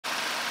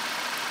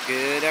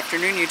Good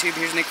afternoon, YouTube.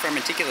 Here's Nick from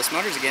Meticulous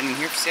Motors again, and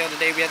here for sale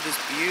today we have this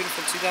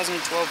beautiful 2012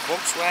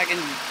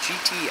 Volkswagen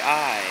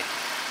GTI.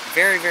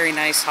 Very, very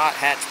nice hot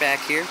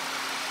hatchback here.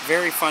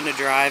 Very fun to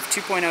drive.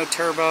 2.0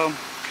 turbo,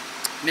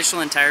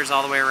 Michelin tires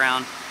all the way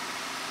around,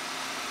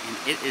 and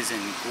it is in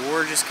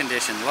gorgeous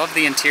condition. Love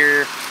the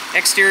interior.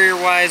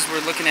 Exterior-wise,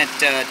 we're looking at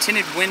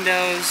tinted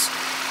windows,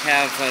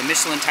 have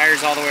Michelin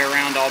tires all the way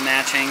around, all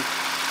matching,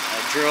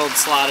 drilled,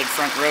 slotted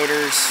front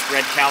rotors,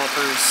 red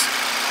calipers.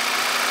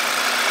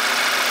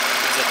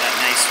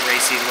 That nice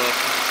racy look,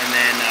 and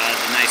then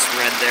the nice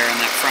red there on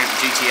that front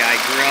GTI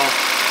grille.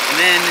 And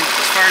then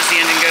as far as the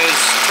engine goes,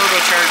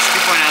 turbocharged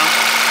 2.0,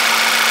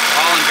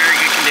 all in very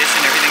good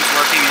condition. Everything's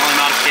working. The only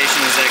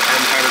modification is that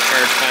carbon fiber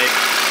charge pipe.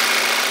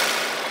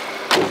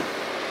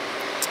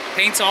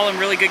 Paint's all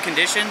in really good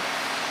condition.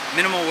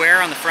 Minimal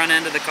wear on the front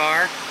end of the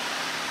car.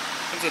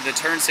 Comes with the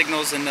turn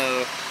signals and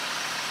the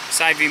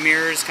side view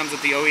mirrors. Comes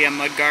with the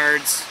OEM mud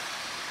guards.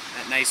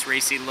 That nice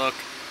racy look.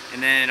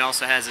 And then it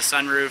also has a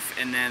sunroof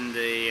and then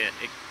the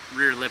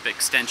rear lip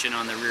extension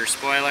on the rear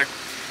spoiler.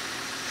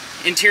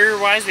 Interior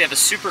wise, we have a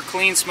super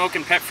clean smoke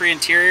and pet free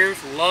interior.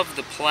 Love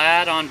the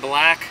plaid on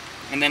black.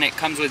 And then it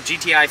comes with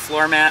GTI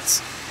floor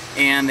mats,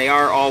 and they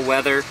are all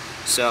weather,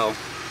 so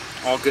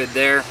all good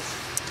there.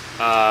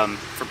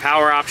 For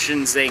power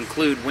options, they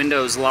include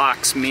windows,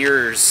 locks,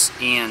 mirrors,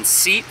 and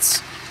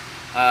seats.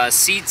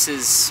 Seats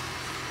is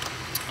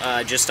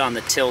just on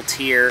the tilt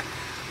here.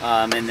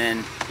 And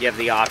then you have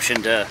the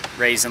option to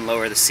raise and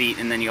lower the seat,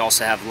 and then you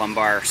also have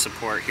lumbar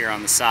support here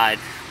on the side.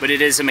 But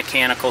it is a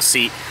mechanical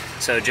seat,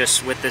 so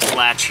just with this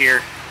latch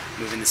here,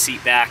 moving the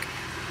seat back.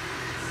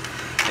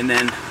 And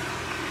then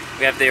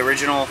we have the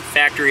original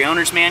factory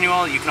owner's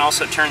manual. You can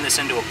also turn this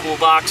into a cool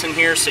box in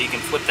here, so you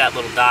can flip that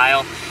little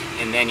dial,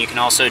 and then you can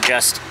also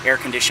adjust air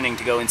conditioning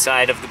to go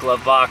inside of the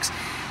glove box.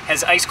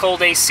 Has ice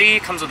cold AC,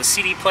 comes with a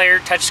CD player,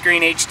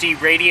 touchscreen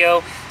HD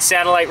radio,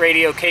 satellite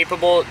radio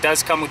capable. It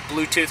does come with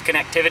Bluetooth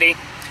connectivity.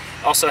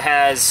 Also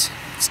has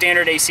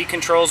standard AC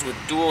controls with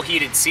dual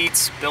heated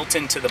seats built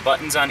into the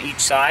buttons on each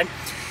side.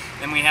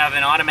 Then we have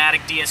an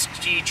automatic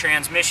DSG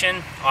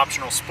transmission,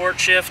 optional sport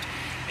shift,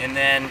 and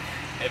then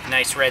we have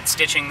nice red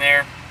stitching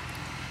there.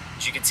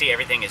 As you can see,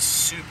 everything is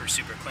super,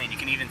 super clean. You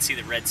can even see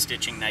the red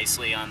stitching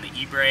nicely on the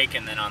e-brake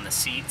and then on the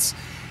seats.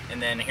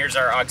 And then here's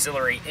our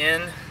auxiliary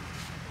in.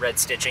 Red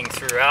stitching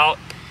throughout,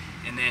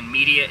 and then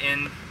media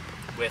in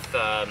with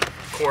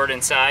cord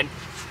inside.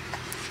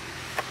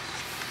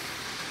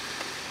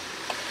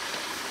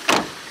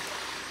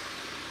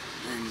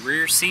 And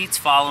rear seats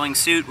following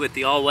suit with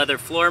the all-weather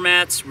floor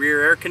mats,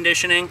 rear air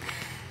conditioning,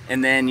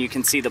 and then you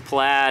can see the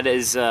plaid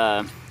is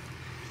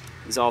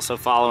also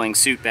following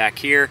suit back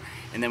here.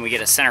 And then we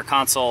get a center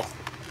console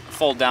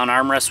fold-down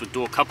armrest with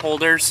dual cup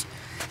holders,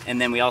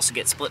 and then we also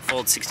get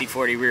split-fold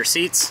 60/40 rear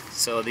seats.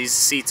 So these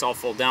seats all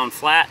fold down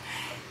flat.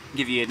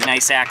 Give you a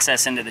nice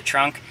access into the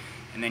trunk,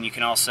 and then you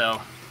can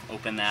also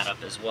open that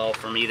up as well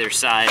from either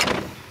side.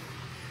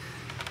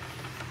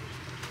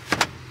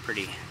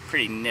 Pretty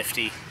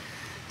nifty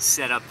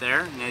setup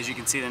there. And as you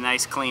can see, the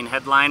nice clean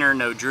headliner,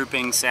 no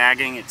drooping,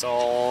 sagging. It's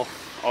all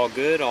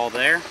good, all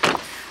there.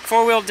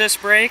 Four-wheel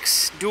disc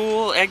brakes,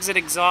 dual exit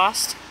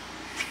exhaust,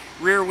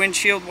 rear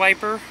windshield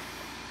wiper.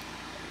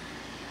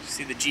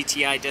 See the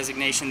GTI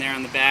designation there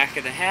on the back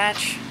of the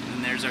hatch,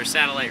 and there's our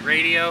satellite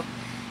radio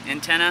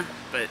antenna.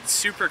 But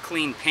super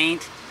clean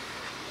paint,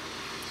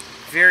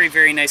 very,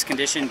 very nice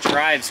condition,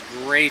 drives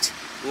great,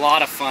 a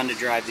lot of fun to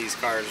drive these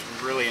cars,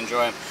 really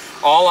enjoy them.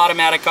 All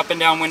automatic up and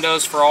down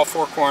windows for all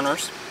four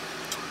corners,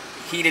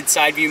 heated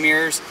side view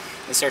mirrors,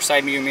 this is our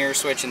side view mirror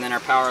switch, and then our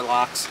power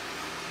locks.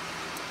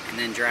 And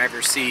then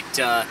driver's seat,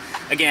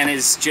 again,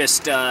 is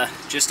just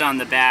on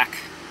the back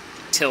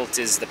tilt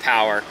is the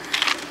power.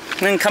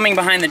 And then coming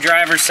behind the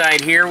driver's side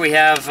here, we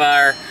have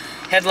our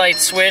headlight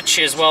switch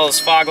as well as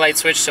fog light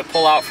switch to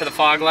pull out for the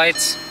fog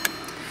lights.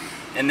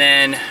 And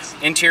then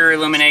interior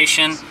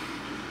illumination,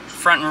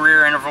 front and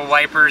rear interval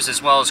wipers,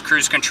 as well as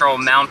cruise control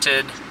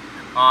mounted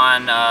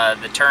on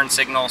the turn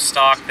signal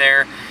stalk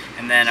there.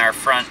 And then our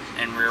front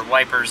and rear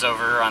wipers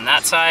over on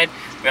that side.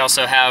 We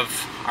also have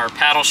our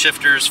paddle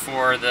shifters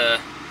for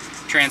the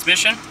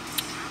transmission.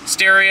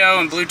 Stereo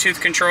and Bluetooth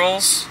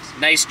controls.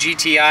 Nice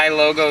GTI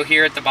logo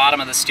here at the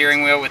bottom of the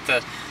steering wheel with the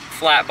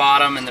flat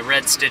bottom and the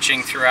red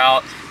stitching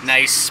throughout.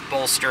 Nice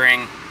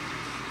bolstering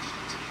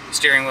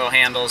steering wheel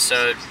handles,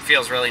 so it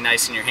feels really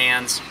nice in your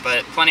hands,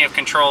 but plenty of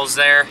controls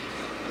there.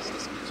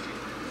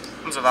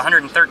 Comes with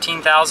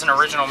 113,000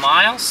 original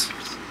miles.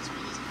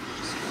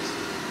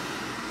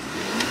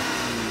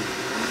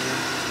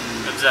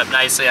 Moves up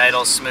nicely,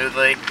 idles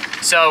smoothly.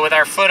 So with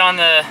our foot on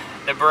the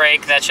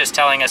brake, that's just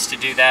telling us to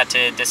do that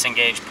to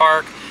disengage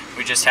park.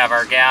 We just have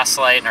our gas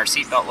light and our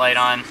seatbelt light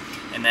on,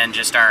 and then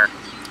just our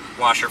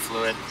washer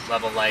fluid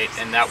level light,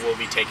 and that will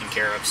be taken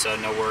care of, so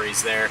no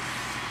worries there.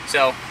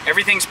 So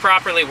everything's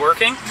properly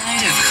working.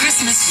 Night of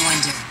Christmas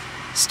wonder.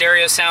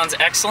 Stereo sounds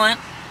excellent.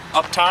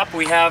 Up top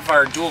we have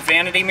our dual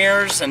vanity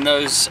mirrors, and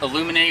those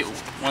illuminate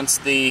once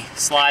the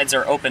slides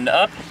are opened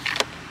up.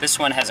 This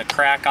one has a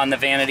crack on the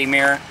vanity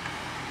mirror.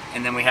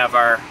 And then we have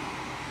our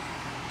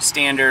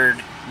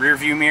standard rear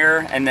view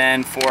mirror, and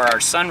then for our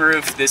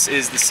sunroof, this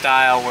is the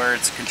style where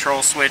it's a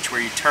control switch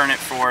where you turn it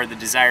for the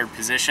desired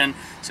position.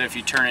 So if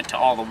you turn it to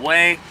all the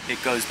way,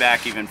 it goes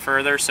back even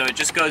further. So it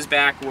just goes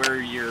back where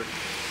your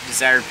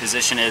desired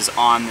position is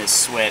on this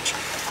switch.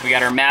 We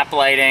got our map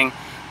lighting,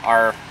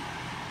 our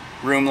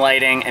room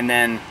lighting, and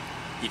then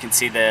you can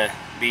see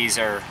these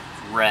are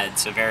red,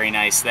 so very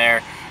nice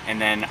there.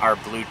 And then our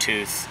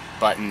Bluetooth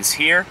buttons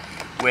here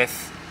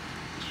with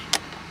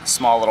a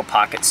small little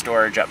pocket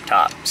storage up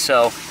top.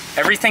 So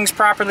everything's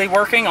properly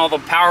working, all the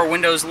power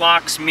windows,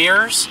 locks,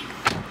 mirrors,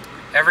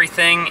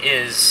 everything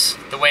is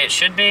the way it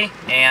should be.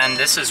 And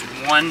this is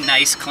one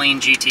nice clean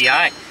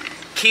GTI.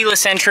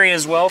 Keyless entry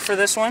as well for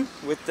this one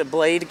with the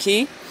blade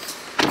key.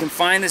 You can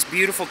find this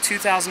beautiful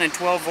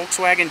 2012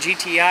 Volkswagen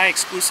GTI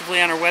exclusively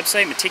on our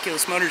website,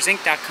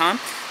 meticulousmotorsinc.com.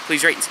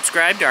 Please rate and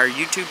subscribe to our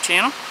YouTube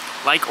channel.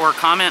 Like or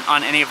comment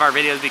on any of our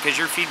videos because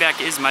your feedback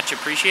is much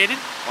appreciated.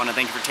 I want to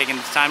thank you for taking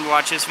the time to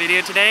watch this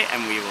video today,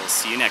 and we will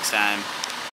see you next time.